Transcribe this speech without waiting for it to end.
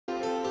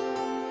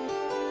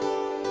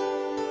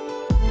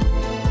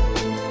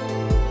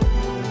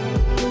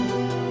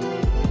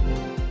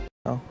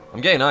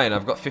I'm getting iron.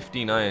 I've got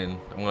 15 iron.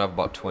 I'm gonna have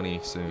about 20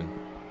 soon.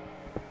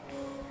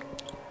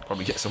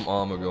 Probably get some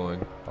armor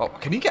going. Oh,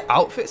 can you get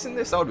outfits in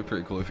this? That would be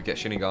pretty cool if you get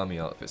Shinigami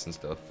outfits and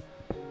stuff.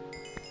 I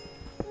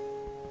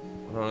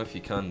don't know if you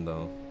can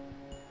though.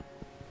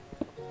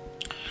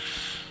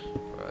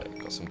 Right,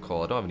 got some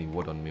coal. I don't have any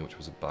wood on me, which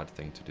was a bad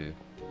thing to do.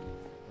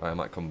 Right, I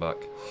might come back.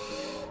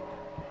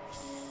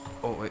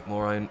 Oh wait,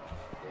 more iron.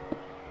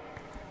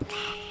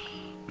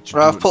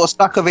 Right, I've put a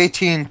stack of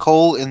 18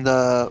 coal in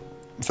the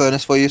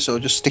furnace for you, so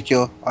just stick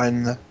your iron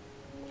in there.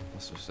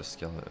 That's just a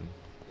skeleton.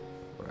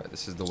 Right,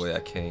 this is the way I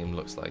came,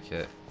 looks like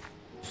it.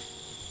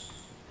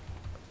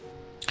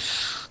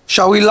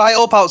 Shall we light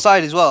up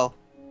outside as well?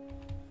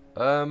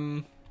 I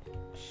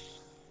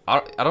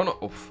don't know.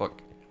 Oh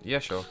fuck. Yeah,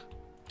 sure.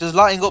 Does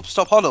lighting up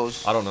stop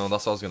hollows? I don't know,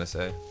 that's what I was gonna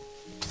say.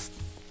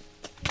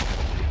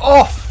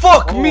 Oh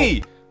fuck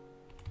me!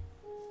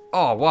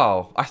 Oh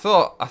wow. I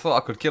thought I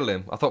could kill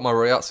him. I thought my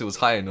Reiatsu was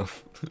high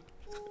enough.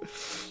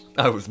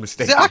 I was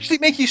mistaken. Does it actually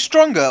make you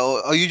stronger,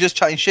 or are you just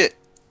chatting shit?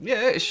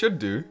 Yeah, it should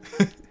do.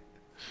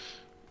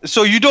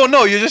 So you don't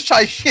know, you're just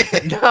chatting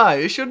shit? Nah,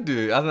 it should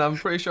do. I'm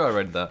pretty sure I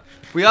read that.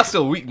 We are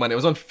still weak, man. It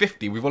was on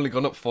 50. We've only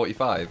gone up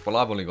 45. Well,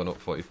 I've only gone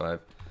up 45.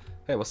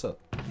 Hey, what's up?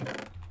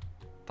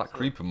 That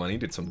creeper, man, he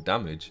did some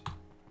damage.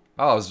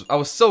 Oh, I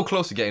was so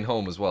close to getting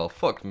home as well.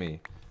 Fuck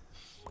me.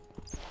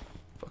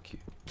 Fuck you.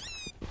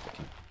 Fuck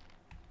you.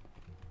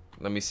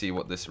 Let me see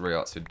what this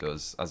Reiatsu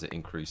does as it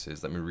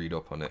increases. Let me read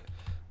up on it.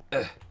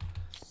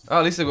 Oh,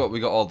 at least we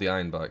got all the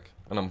iron back.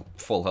 And I'm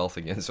full health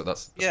again, so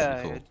that's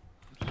pretty cool.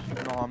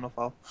 No, I'm not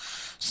foul.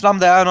 Slam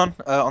the iron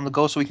on the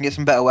go so we can get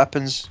some better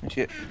weapons and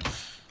shit.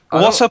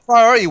 What's the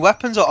priority,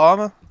 weapons or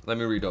armor? Let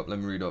me read up.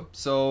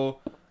 So,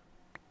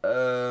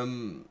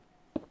 oh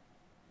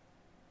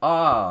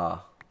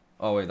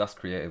wait, that's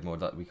creative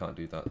mode. That we can't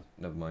do that.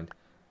 Never mind.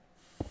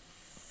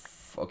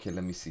 Okay,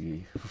 let me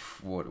see.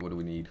 What do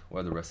we need?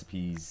 What are the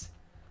recipes?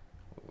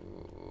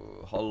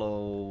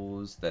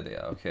 Hollows. There they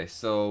are. Okay,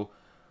 so.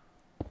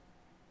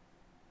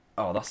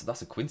 Oh,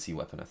 that's a Quincy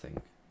weapon, I think.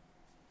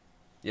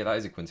 Yeah, that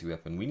is a Quincy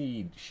weapon. We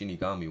need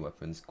Shinigami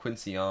weapons.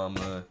 Quincy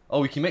armor.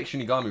 Oh, we can make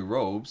Shinigami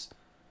robes.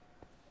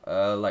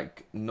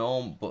 Like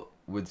norm, but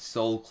with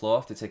soul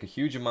cloth. They take a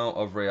huge amount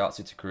of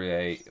Reiatsu to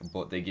create,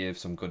 but they give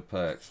some good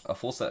perks. A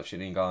full set of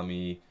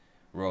Shinigami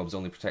robes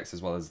only protects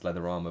as well as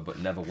leather armor, but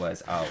never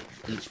wears out.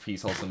 Each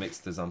piece also makes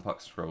the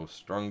Zanpakuto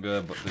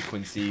stronger, but the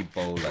Quincy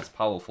bow less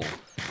powerful.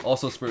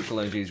 Also, spiritual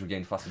energy is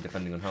regained faster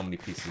depending on how many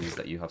pieces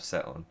that you have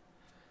set on.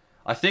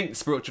 I think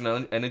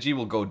spiritual energy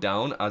will go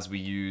down as we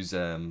use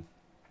our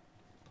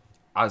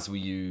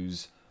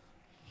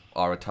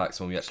attacks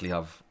when we actually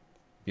have,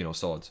 you know,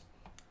 swords.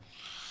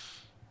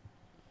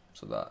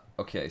 So that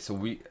okay. So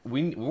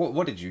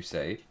what did you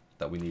say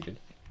that we needed?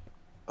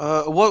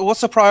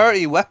 What's the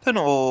priority, weapon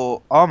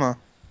or armor?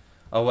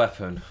 A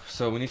weapon.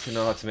 So we need to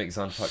know how to make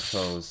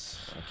Zanpakutos.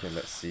 Okay,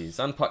 let's see.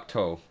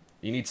 Zanpakuto.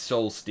 You need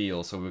soul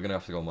steel, so we're gonna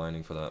have to go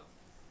mining for that.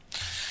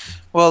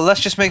 Well,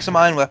 let's just make some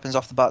iron weapons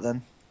off the bat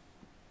then.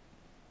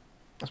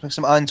 Let's make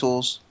some iron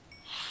tools.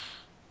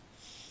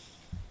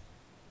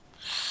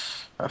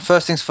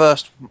 First things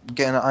first,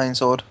 getting an iron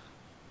sword.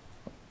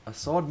 A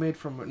sword made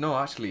from... No,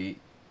 actually...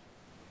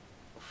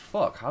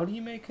 Fuck, how do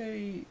you make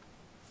a...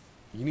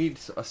 You need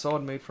a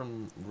sword made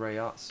from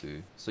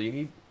Reiatsu. So you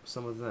need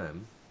some of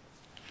them.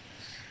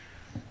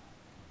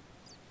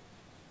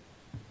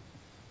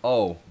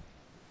 Oh.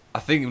 I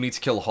think we need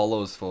to kill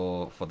hollows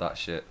for that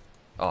shit.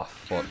 Oh,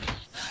 fuck.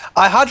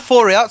 I had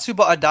 4 Reiatsu,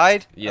 but I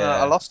died. Yeah.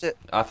 I lost it.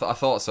 I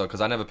thought so,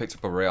 because I never picked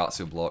up a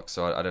Reiatsu block,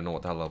 so I don't know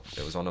what the hell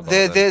it was on about.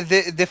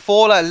 They're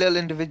 4 like little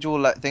individual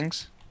like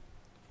things.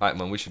 Alright,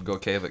 man, we should go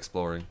cave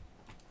exploring.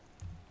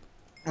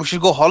 We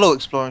should go hollow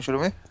exploring,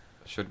 shouldn't we?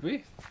 Should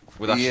we?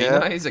 With our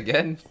Shinais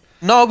again?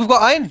 No, we've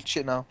got iron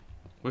shit now.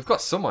 We've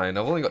got some iron.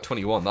 I've only got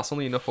 21. That's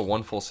only enough for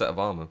 1 full set of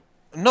armor.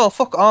 No,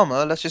 fuck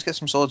armor. Let's just get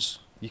some swords.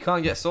 You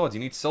can't get swords.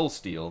 You need soul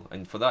steel,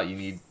 and for that you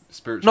need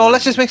spiritual. No,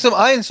 let's just make some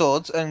iron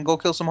swords and go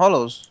kill some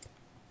hollows.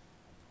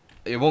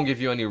 It won't give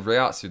you any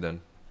Reiatsu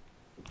then.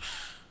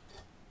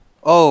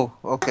 Oh,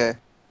 okay.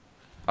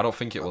 I don't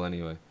think it will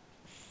anyway.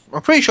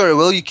 I'm pretty sure it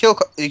will. You kill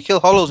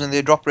hollows and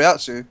they drop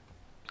Reiatsu.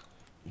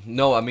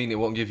 No, I mean it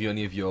won't give you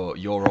any of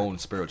your own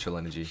spiritual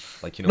energy,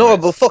 like you know. No,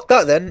 but fuck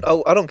that then.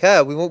 I don't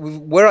care.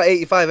 We're at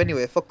 85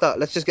 anyway. Fuck that.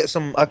 Let's just get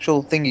some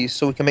actual thingies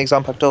so we can make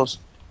Zanpakutos.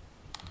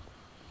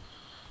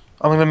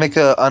 I'm gonna make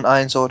an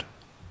iron sword.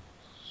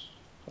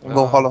 And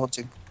go hollow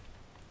hunting.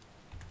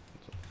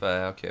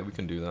 Fair. Okay, we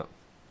can do that.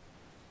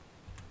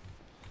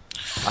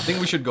 I think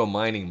we should go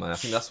mining, man. I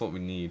think that's what we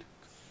need.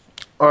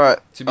 Alright.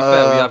 To be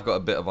fair, we have got a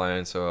bit of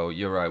iron, so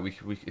you're right.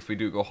 If we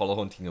do go hollow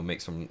hunting, you'll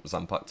make some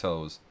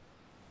Zanpakutos.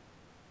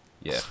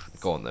 Yeah,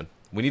 go on then.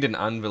 We need an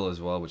anvil as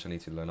well, which I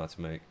need to learn how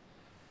to make.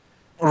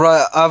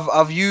 Right,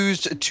 I've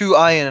used 2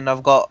 iron and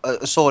I've got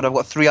a sword. I've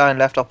got 3 iron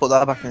left. I'll put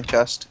that back in the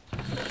chest.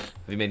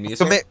 Have you made me a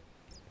sword?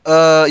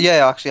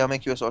 Yeah, actually, I'll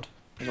make you a sword.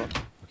 Okay.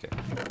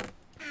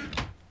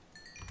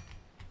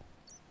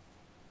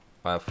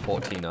 I have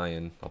 14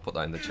 iron. I'll put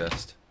that in the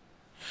chest.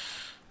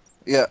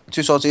 Yeah,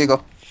 2 swords. Here you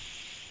go.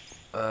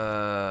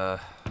 Have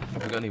we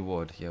got any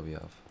wood? Yeah, we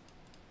have.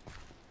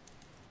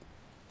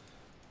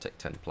 Take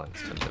 10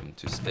 planks, turn them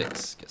into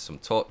sticks. Get some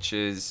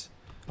torches.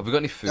 Have we got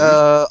any food?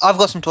 I've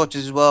got some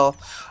torches as well.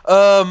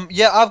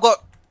 Yeah,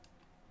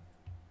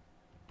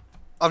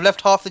 I've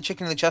left half the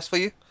chicken in the chest for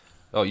you.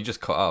 Oh, you just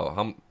cut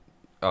out.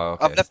 Oh,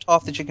 okay. I've left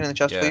half the chicken in the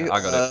chest for you.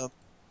 I got it.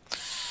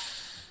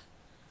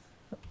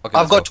 Okay,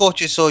 I've got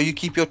torches, so you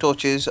keep your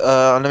torches.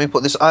 Let me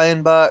put this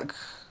iron back.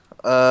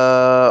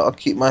 I'll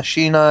keep my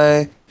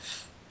shinai.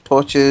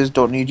 Torches,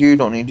 don't need you,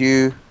 don't need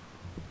you.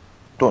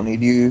 Don't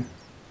need you.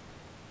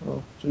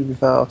 Oh, to be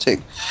fair, I'll take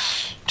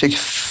a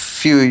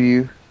few of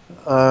you.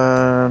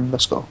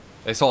 Let's go.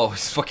 It's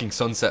always fucking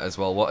sunset as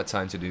well. What a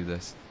time to do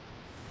this.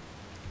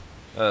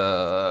 I'm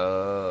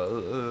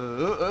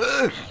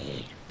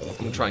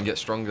gonna try and get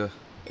stronger.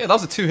 Yeah, that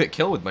was a 2-hit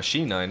kill with my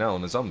shinai now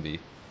on a zombie.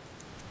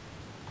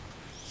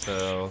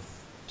 So,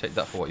 take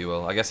that for what you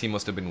will. I guess he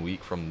must have been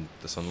weak from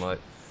the sunlight.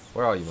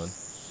 Where are you, man?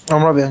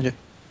 I'm right behind you.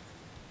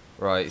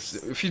 Right, so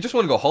if you just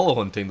want to go hollow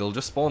hunting, they'll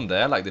just spawn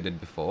there like they did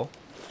before.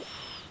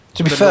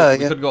 To be fair,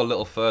 we could go a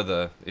little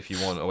further if you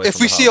want away if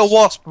from we the see a house.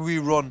 wasp, we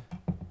run.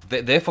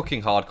 They're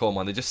fucking hardcore,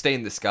 man. They just stay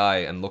in the sky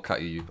and look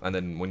at you, and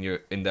then when you're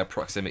in their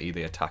proximity,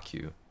 they attack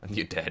you, and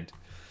you're dead.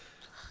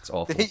 It's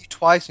awful. They hit you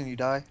twice and you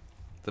die.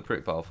 They're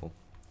pretty powerful.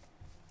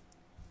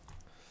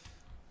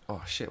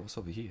 Oh shit, what's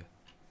over here?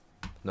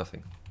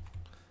 Nothing.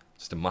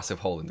 Just a massive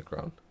hole in the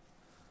ground.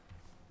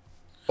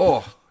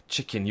 Oh,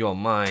 chicken, you're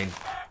mine.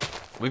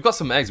 We've got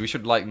some eggs. We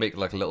should make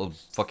like a little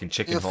fucking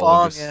chicken hole.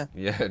 Farm, and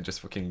yeah,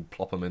 just fucking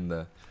plop them in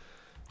there.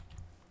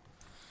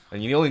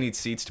 And you only need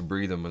seeds to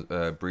breed them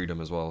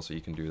as well, so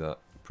you can do that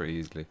pretty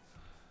easily.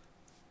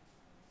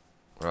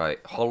 Right,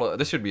 hollow.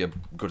 This should be a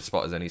good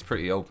spot as any. It's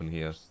pretty open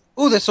here.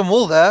 Oh, there's some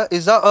wool there.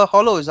 Is that a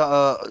hollow? Is that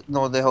a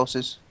no? They're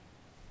houses.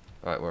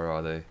 Right, where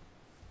are they?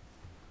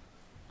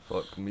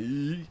 Fuck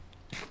me.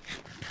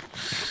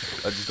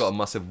 I just got a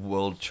massive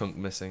world chunk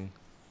missing.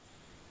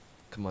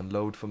 Come on,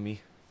 load for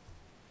me.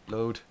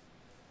 Load.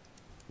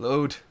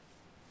 Load.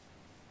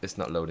 It's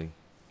not loading.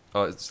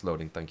 Oh, it's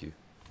loading, thank you.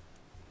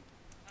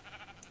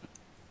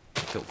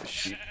 Kill the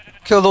sheep.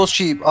 Kill those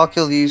sheep. I'll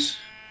kill these.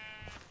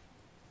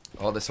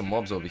 Oh, there's some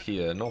mobs over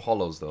here. No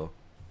hollows, though.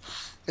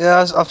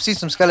 Yeah, I've seen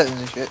some skeletons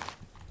and shit.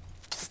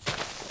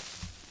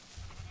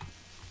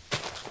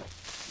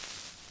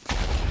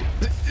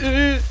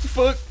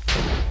 Fuck.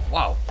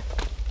 Wow.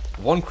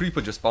 One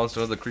creeper just bounced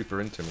another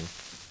creeper into me.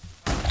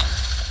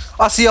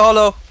 I see a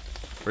hollow.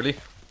 Really?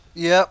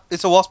 Yeah,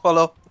 it's a wasp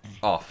hollow.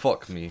 Oh,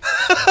 fuck me.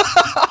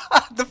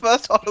 The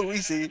first hollow we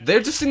see.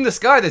 They're just in the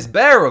sky. There's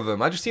bare of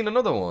them. I just seen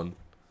another one.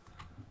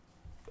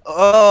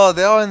 Oh,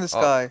 they are in the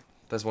sky.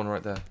 There's one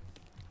right there.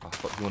 Oh,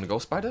 fuck. You want to go,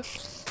 spider?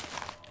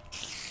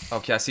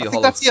 Okay, I see I a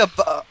think hollow. I see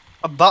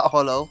a bat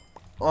hollow.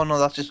 Oh no,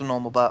 that's just a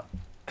normal bat.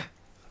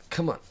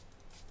 Come on.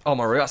 Oh,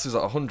 my Reiatsu's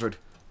at 100.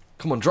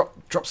 Come on,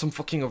 drop some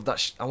fucking of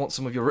that I want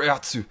some of your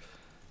Reiatsu.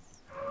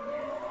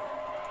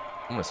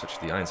 I'm gonna switch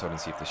to the iron sword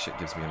and see if this shit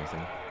gives me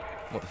anything.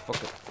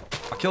 Motherfucker.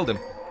 I killed him.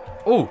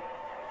 Oh!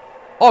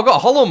 Oh, I got a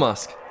hollow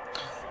mask!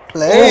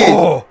 Play!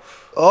 Oh!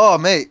 Oh,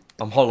 mate.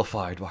 I'm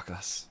hollified,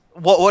 Wakas.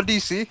 What do you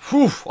see?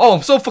 Whew. Oh,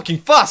 I'm so fucking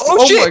fast! Oh,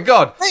 Oh shit. my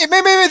god! Mate,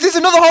 there's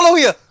another hollow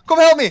here! Come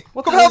help me!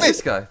 What Come the hell help is me!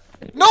 this guy?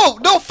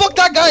 No, fuck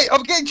that guy!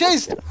 I'm getting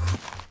chased!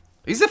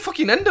 He's a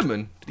fucking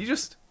Enderman. Did he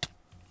just...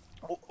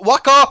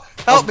 Waka!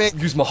 Help me!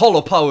 Use my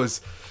hollow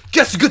powers.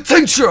 Guess a good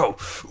tensho!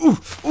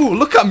 Ooh,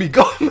 look at me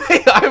go,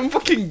 mate! I'm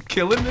fucking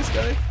killing this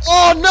guy.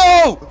 Oh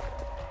no!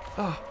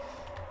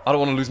 I don't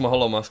want to lose my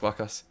hollow mask,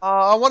 Wakas.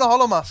 I want a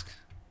hollow mask.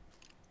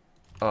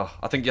 Oh,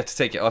 I think you have to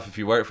take it off if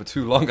you wear it for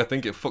too long. I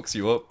think it fucks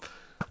you up.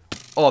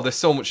 Oh, there's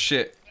so much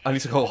shit. I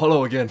need to go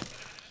hollow again.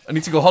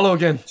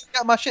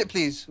 Get my shit,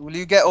 please. Will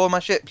you get all my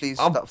shit, please?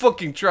 I'm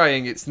fucking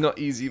trying. It's not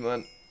easy,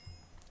 man.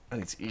 I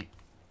need to eat.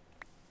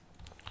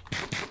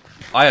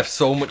 I have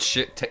so much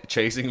shit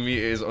chasing me.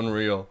 It is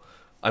unreal.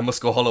 I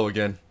must go hollow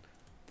again.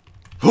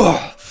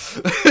 Fuck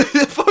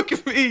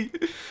me.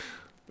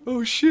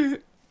 Oh,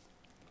 shit.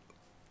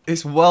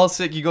 It's well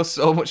sick. You go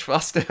so much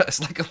faster. It's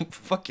like I'm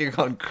fucking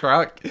on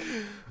crack.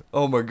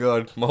 Oh my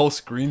god. My whole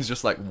screen's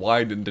just like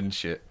widened and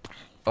shit.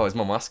 Oh, is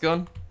my mask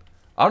on?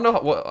 I don't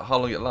know how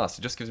long it lasts.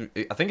 It just gives me...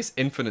 I think it's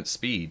infinite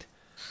speed.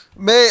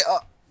 Mate,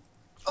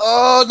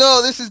 oh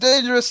no, this is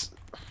dangerous.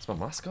 Is my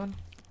mask on?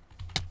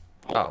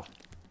 Oh.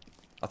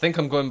 I think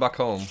I'm going back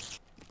home.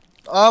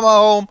 I'm at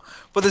home,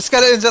 but the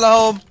skeleton's in at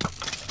home.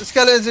 The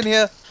skeleton's in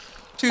here.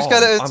 Two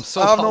skeletons. I'm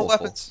so I have no powerful.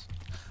 weapons.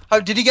 How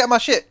did you get my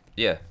shit?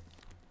 Yeah.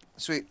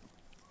 Sweet.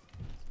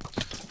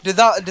 Did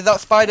that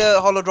spider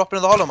hollow drop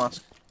into the hollow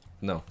mask?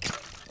 No.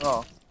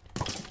 Oh.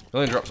 It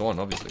only drops one,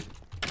 obviously.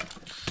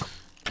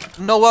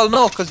 No, well,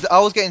 no, because I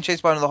was getting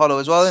chased by another hollow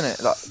as well,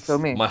 innit? Like, kill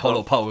me. My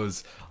hollow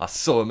powers are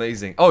so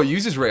amazing. Oh, it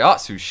uses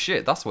Reiatsu.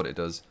 Shit, that's what it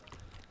does.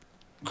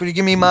 Could you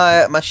give me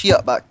my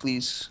shiat back,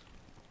 please?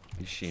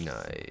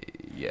 Shinai.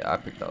 Yeah, I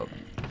picked that up.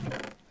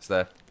 It's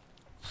there.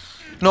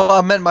 No,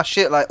 I meant my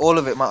shit, like all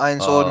of it, my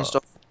iron sword and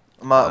stuff.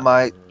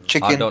 My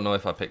chicken. I don't know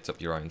if I picked up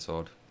your iron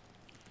sword.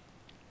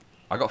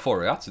 I got 4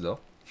 Reiatsu though.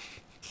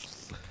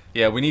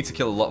 Yeah, we need to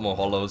kill a lot more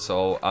hollows,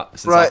 so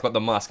since Right. I've got the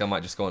mask, I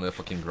might just go on a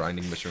fucking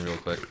grinding mission real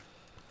quick.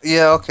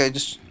 Yeah, okay,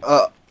 just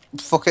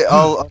fuck it,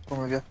 I'll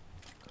come with you.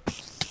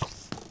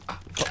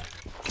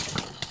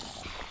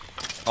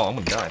 Oh, I'm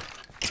gonna die.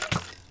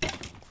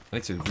 I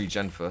need to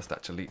regen first,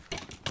 actually.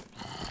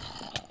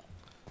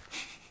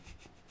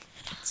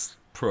 It's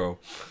pro.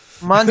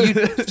 Man,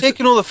 you've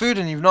taken all the food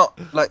and you've not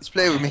like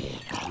split it with me.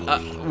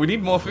 We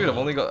need more food. I've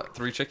only got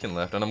 3 chicken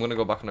left, and I'm gonna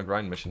go back on a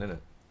grind mission, innit?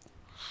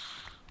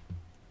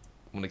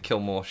 I'm gonna kill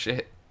more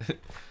shit.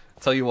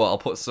 Tell you what, I'll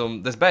put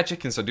some. There's bare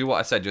chicken, so do what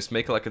I said. Just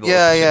make like a little.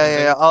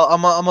 Yeah.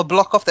 I'm a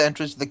block off the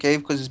entrance to the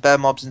cave because there's bare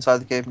mobs inside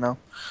the cave now.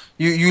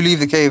 You leave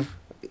the cave.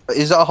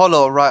 Is that a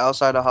hollow right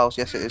outside our house?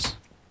 Yes, it is.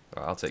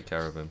 Right, I'll take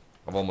care of him.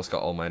 I've almost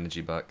got all my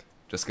energy back.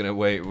 Just gonna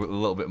wait a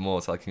little bit more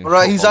till I can.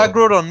 Right, he's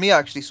aggroed on me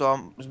actually,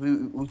 so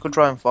we could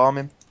try and farm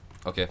him.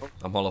 Okay,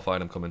 I'm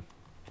hollowified. I'm coming.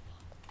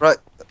 Right,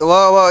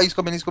 well, he's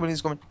coming.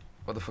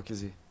 What the fuck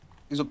is he?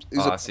 He's up.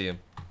 I see him.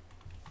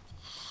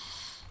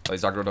 Oh,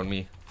 he's aggroed on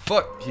me.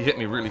 Fuck! He hit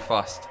me really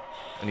fast,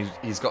 and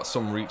he's got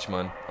some reach,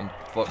 man. I'm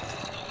fucked.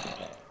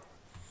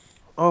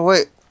 Oh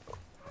wait.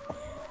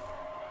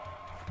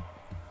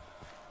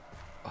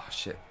 Oh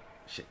shit!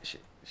 Shit!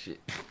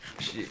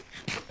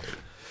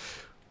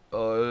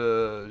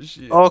 Oh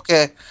shit!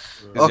 Okay.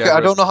 Okay, I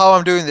don't know how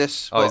I'm doing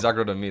this. Oh, he's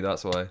aggroed on me.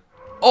 That's why.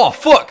 Oh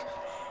fuck!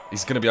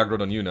 He's gonna be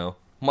aggroed on you now.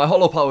 My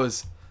hollow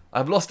powers.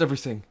 I've lost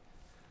everything.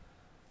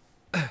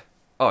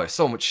 Oh, it's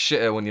so much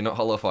shitter when you're not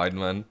hollowified,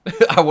 man.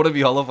 I want to be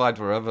hollowified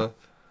forever.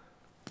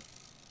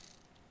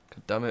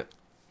 God damn it.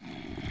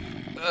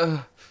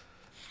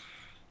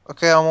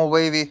 Okay, I'm all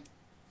wavy.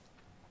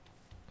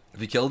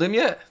 Have you killed him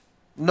yet?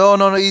 No,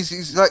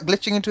 he's like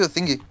glitching into a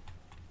thingy.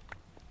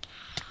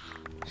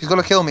 He's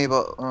gonna kill me,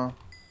 but.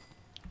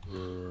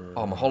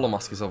 Oh, my hollow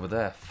mask is over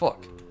there.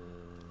 Fuck.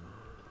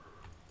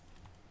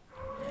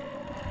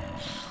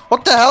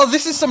 What the hell?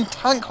 This is some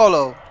tank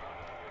hollow.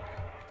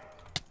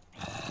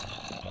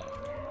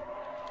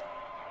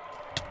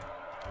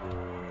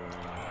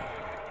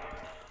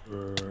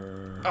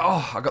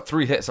 Oh, I got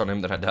 3 hits on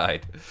him, then I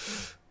died.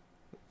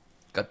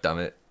 God damn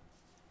it.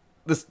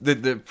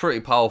 They're pretty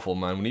powerful,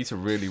 man. We need to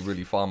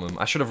really farm them.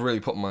 I should have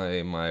really put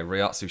my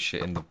Reiatsu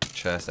shit in the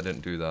chest. I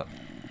didn't do that.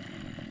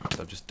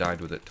 So I just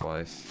died with it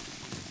twice.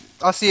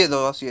 I see it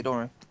though. I see it. Don't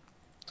worry.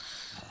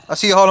 I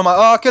see a hollow man.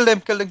 Oh, killed him.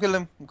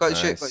 Got his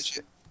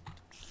shit.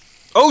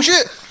 Oh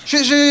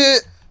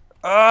shit.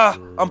 Ah,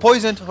 I'm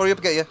poisoned. Hurry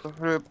up, get you.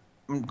 Hurry up.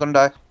 I'm gonna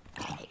die.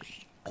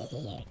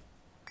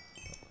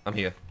 I'm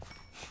here.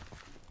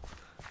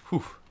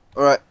 Whew.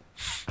 All right.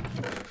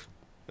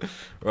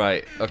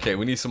 Right. Okay.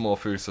 We need some more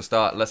food. So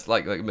let's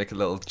like make a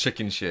little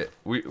chicken shit.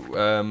 We're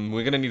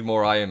gonna need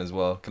more iron as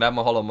well. Can I have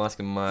my hollow mask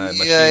and my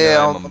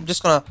yeah. I'm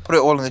just gonna put it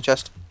all in the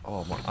chest.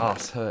 Oh, my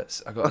ass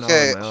hurts. I got an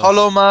okay. arrow in my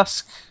Hollow ass.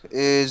 mask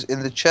is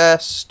in the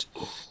chest.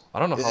 I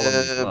don't know how long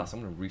these last.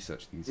 I'm gonna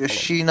research these.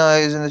 Yoshina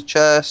is in the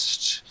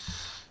chest.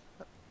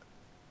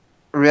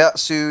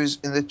 Reiatsu is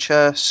in the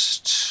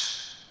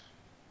chest.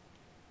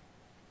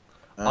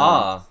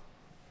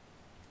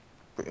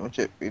 Pretty much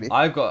it, really.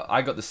 I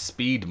got the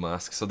speed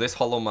mask. So this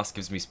hollow mask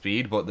gives me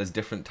speed, but there's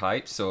different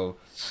types. So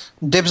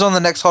Dibs on the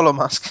next hollow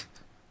mask.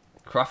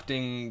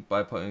 crafting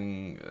by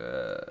putting.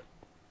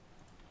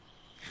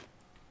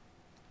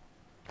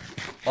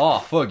 Oh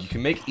fuck! You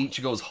can make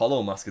Ichigo's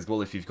hollow mask as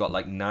well if you've got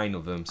like 9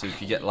 of them. So if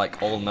you get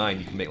like all 9,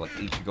 you can make like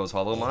Ichigo's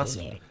hollow mask.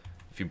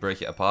 If you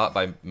break it apart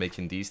by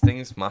making these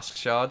things, mask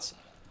shards.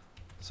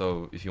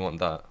 So if you want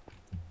that,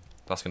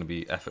 that's gonna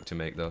be effort to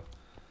make though.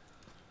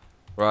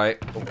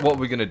 Right, what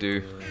we're gonna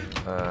do?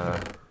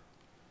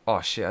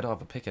 Oh shit! I don't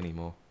have a pick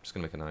anymore. I'm just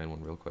gonna make an iron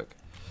one real quick.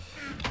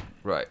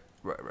 Right.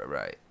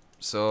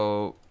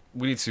 So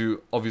we need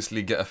to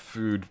obviously get a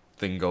food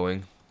thing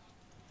going.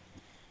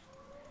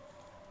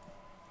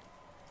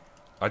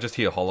 I just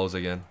hear hollows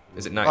again.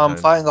 Is it night time? I'm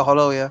fighting a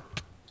hollow, yeah.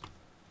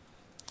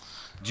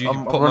 Do you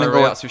I'm put my running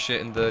Reiatsu shit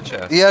in the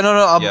chest? Yeah, no,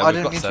 Yeah, I we've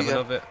didn't got mean 7 to. Yeah.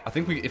 of it. I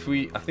think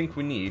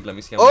we need. Let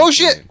me see. How Oh many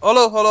shit! we need.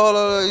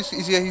 Hello.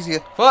 He's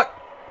here. Fuck!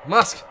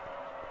 Mask!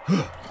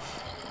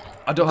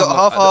 I don't have my,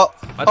 Half a heart.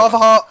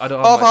 I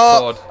don't Half have a my heart.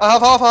 sword. I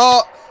have half a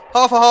heart.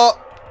 Half a heart.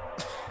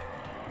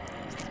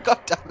 God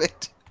damn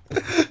it.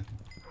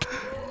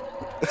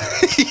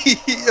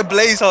 A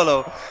blaze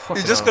hollow. Fucking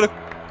He's just hell.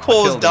 gonna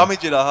cause killed him.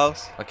 damage in our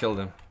house. I killed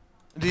him.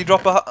 Did he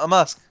drop a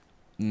mask?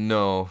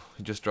 No,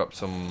 he just dropped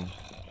some.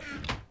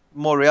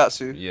 More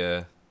Reiatsu.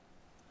 Yeah.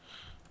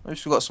 I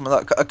wish we got some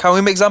of that. Can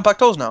we make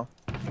Zanpakutos now?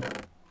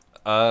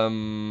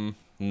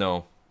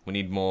 No. We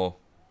need more.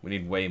 We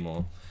need way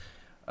more.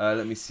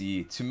 Let me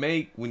see. To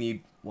make, we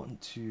need 1,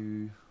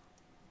 2.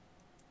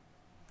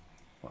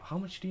 What, how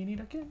much do you need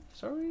again?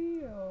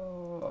 Sorry.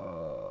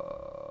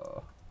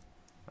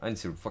 I need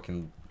to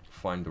fucking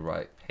find the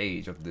right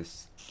page of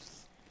this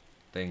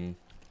thing.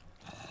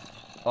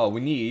 Oh,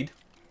 we need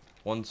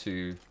 1,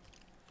 2,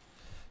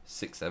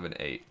 6, 7,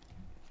 8.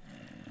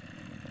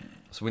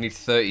 So we need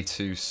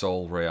 32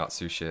 soul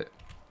Reiatsu shit.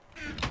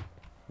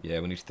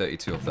 Yeah, we need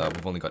 32 of that.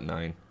 We've only got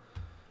 9.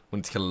 We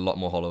need to kill a lot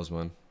more hollows,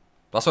 man.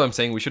 That's what I'm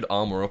saying. We should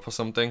armor up or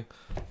something.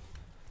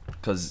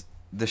 Because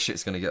this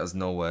shit's gonna get us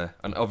nowhere.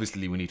 And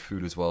obviously we need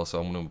food as well, so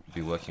I'm gonna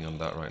be working on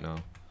that right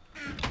now.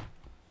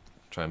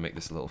 Try and make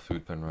this little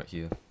food pen right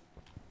here.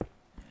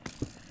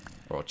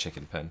 Or a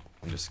chicken pen.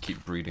 And just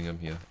keep breeding them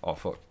here. Oh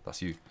fuck,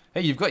 that's you.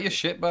 Hey, you've got your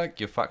shit back?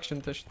 Your faction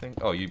dish thing?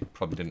 Oh, you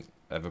probably didn't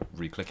ever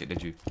re-click it,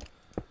 did you?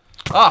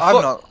 Ah,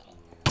 fuck!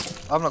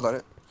 I've not got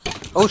it.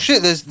 Oh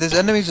shit, there's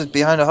enemies just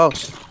behind the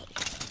house.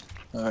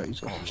 Alright,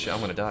 he's Oh shit, I'm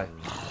gonna die.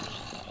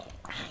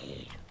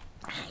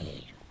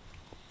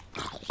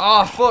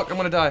 Ah, fuck, I'm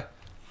gonna die.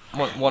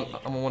 I'm on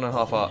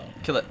 1.5 heart.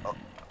 Kill it.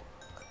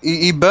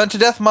 He burnt to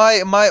death.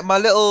 My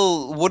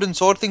little wooden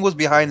sword thing was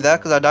behind there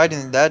because I died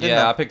in there, didn't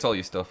I? Yeah, I picked all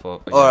your stuff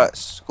up. Yeah.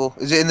 Alright, cool.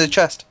 Is it in the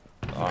chest?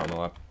 I don't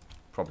know,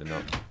 probably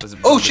not.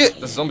 Oh shit!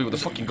 There's a zombie with a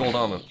fucking gold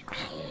armor.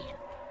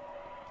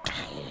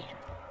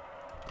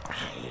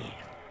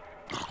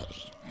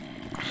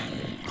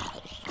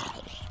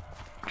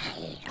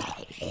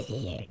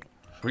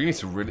 We need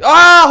to really.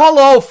 Ah,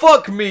 hello!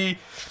 Fuck me!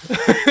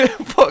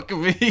 Fuck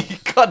me!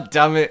 God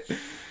damn it!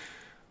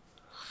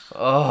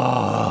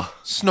 Oh.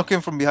 Snuck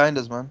in from behind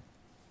us, man.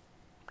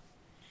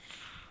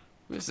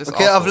 Who's this?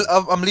 Okay,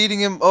 I'm leading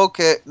him.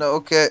 Okay, no,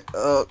 okay.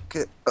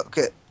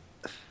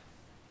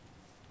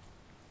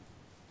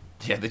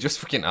 Yeah, they're just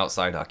fucking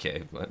outside our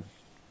cave, man.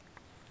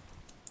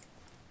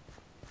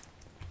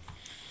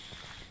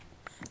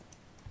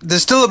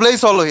 There's still a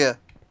blaze hollow here.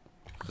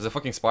 There's a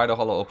fucking spider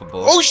hollow up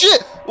above. Oh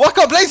shit! What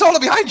got blaze hollow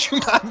behind you,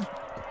 man?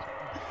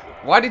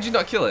 Why did you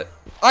not kill it?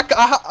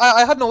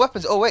 I had no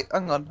weapons. Oh wait,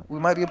 hang on. We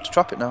might be able to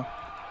trap it now.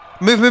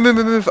 Move.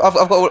 I've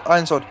got an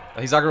iron sword.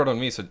 He's aggroed on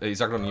me, so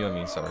he's aggroed on you and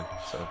me. Sorry.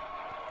 So.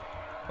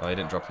 Oh, he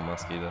didn't drop a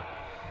mask either.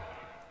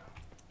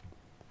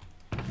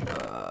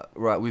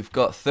 Right, we've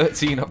got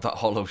 13 of that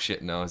hollow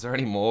shit now. Is there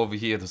any more over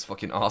here? Those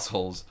fucking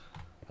assholes.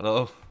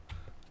 Hello?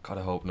 God,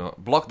 I hope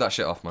not. Block that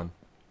shit off, man.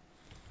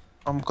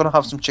 I'm gonna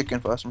have some chicken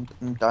first. I'm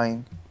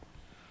dying.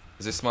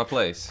 Is this my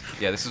place?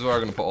 Yeah, this is where I'm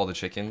gonna put all the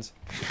chickens.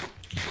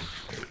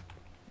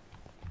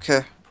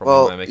 Okay. Probably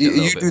Well, make it a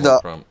little you bit do more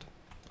that. cramped.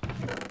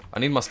 I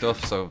need my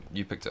stuff, so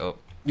you picked it up.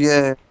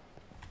 Yeah.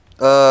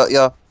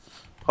 Yeah.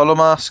 Hollow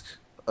mask.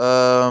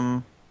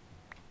 My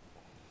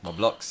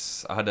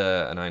blocks. I had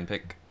an iron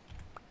pick.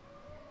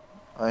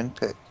 Iron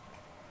pick.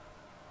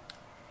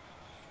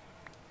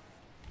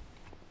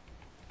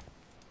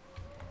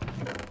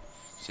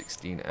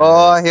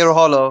 Oh, I hear a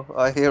hollow.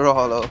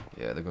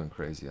 Yeah, they're going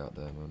crazy out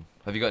there, man.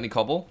 Have you got any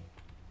cobble?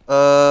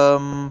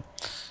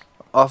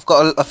 I've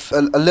got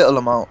a little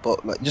amount,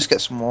 but like just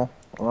get some more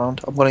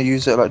around. I'm gonna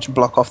use it like to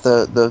block off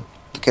the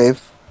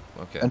cave.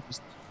 Okay.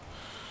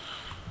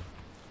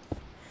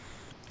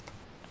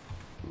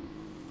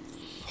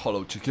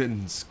 Hollow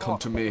chickens, come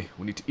to me.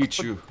 We need to eat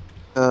you.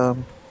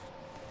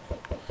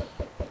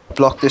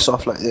 Block this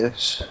off like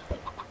this.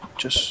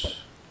 Just.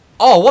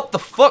 Oh, what the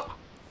fuck?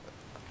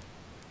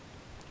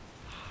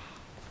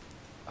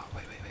 Oh,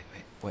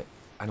 wait.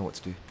 I know what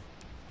to do.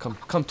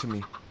 Come to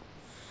me.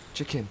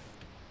 Chicken.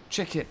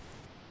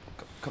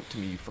 Come to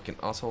me, you fucking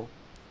asshole.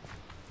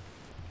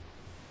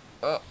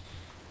 Where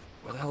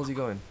the hell is he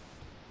going?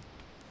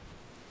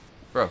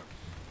 Bro.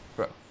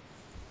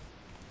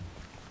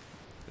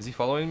 Is he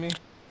following me?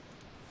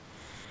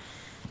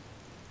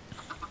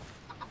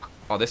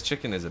 Oh, this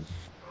chicken is a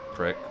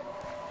prick.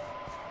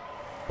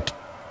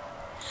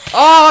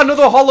 Ah,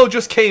 another hollow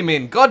just came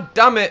in. God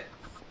damn it.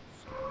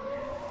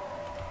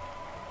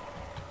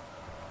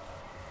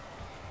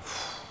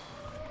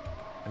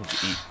 I need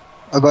to eat.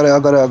 I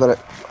got it.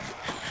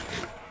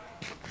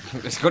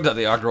 It's good that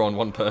they aggro on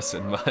one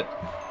person, man.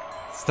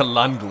 It's the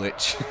land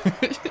glitch.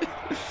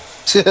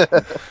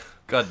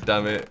 God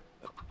damn it.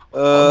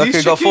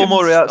 Okay, got 4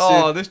 more reacts.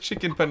 Oh, this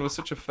chicken pen was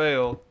such a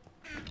fail.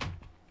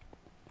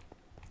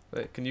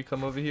 Wait, can you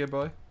come over here,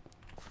 boy?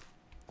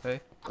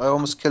 Hey. I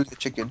almost killed the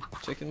chicken.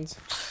 Chickens?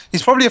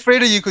 He's probably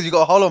afraid of you because you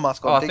got a hollow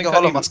mask on. Oh, Take a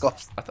hollow mask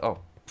off. Oh,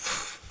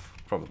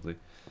 probably.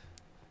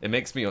 It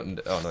makes me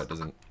undead. Oh no, it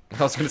doesn't.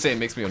 I was gonna say it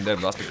makes me undead,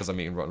 but that's because I'm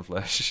eating rotten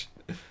flesh.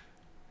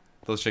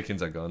 Those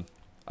chickens are gone.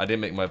 I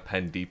didn't make my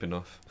pen deep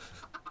enough.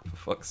 For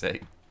fuck's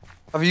sake.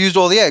 Have you used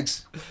all the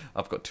eggs?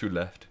 I've got 2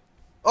 left.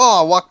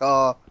 Oh, what?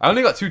 I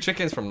only got 2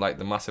 chickens from like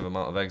the massive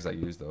amount of eggs I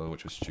used though,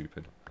 which was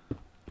stupid.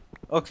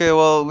 Okay,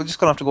 well, we're just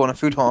gonna have to go on a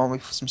food hunt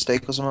with some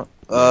steak or something.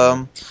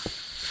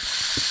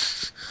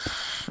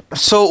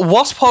 So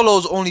wasp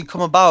hollows only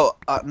come about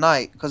at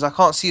night because I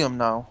can't see them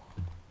now.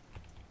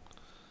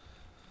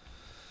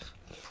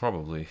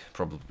 Probably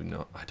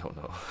not. I don't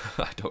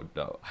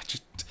know.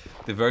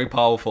 They're very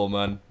powerful,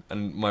 man.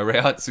 And my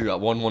Reiatsu at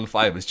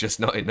 115 is just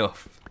not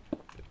enough.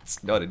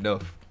 It's not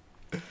enough.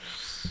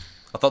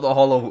 I thought the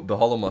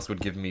hollow mask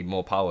would give me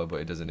more power,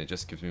 but it doesn't. It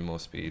just gives me more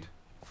speed.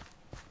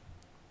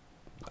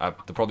 They're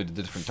probably the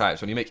different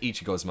types. When you make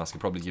Ichigo's mask, it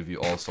probably give you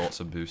all sorts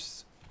of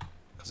boosts.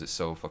 Because it's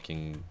so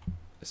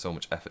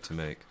much effort to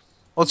make.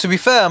 Well, to be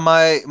fair,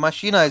 my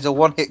Shina is a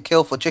 1-hit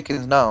kill for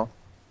chickens now.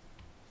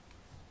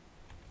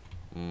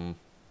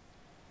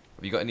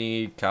 Have you got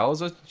any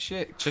cows or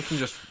shit? Chicken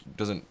just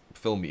doesn't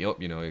fill me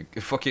up, you know.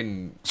 It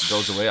fucking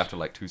goes away after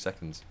like 2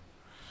 seconds.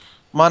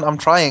 Man, I'm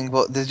trying,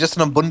 but there's just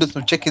an abundance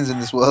of chickens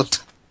in this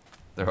world.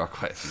 There are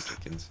quite a few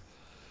chickens.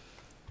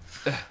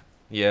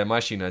 Yeah, my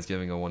Sheena is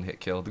giving a one-hit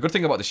kill. The good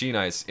thing about the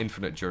Sheena is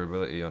infinite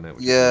durability on it,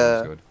 which is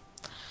always good.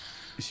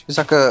 It's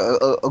like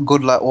a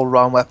good like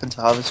all-round weapon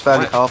to have. It's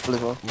fairly powerful as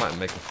well. Might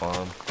make a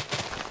farm.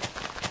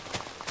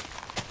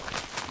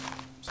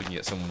 So we can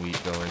get some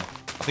wheat going.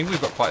 I think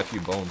we've got quite a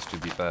few bones, to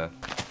be fair.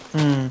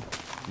 Hmm.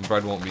 And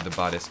bread won't be the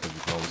baddest because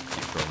we can always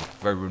keep growing.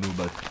 Very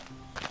renewable.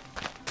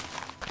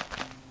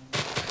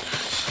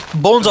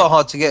 Bones are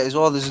hard to get as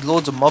well. There's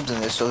loads of mobs in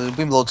this, so there's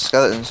been loads of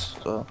skeletons.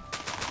 So.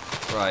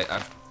 Right,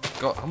 I've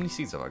got... How many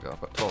seeds have I got?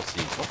 I've got 12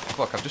 seeds. What the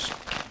fuck? I've just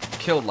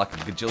killed like a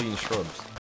gajillion shrubs.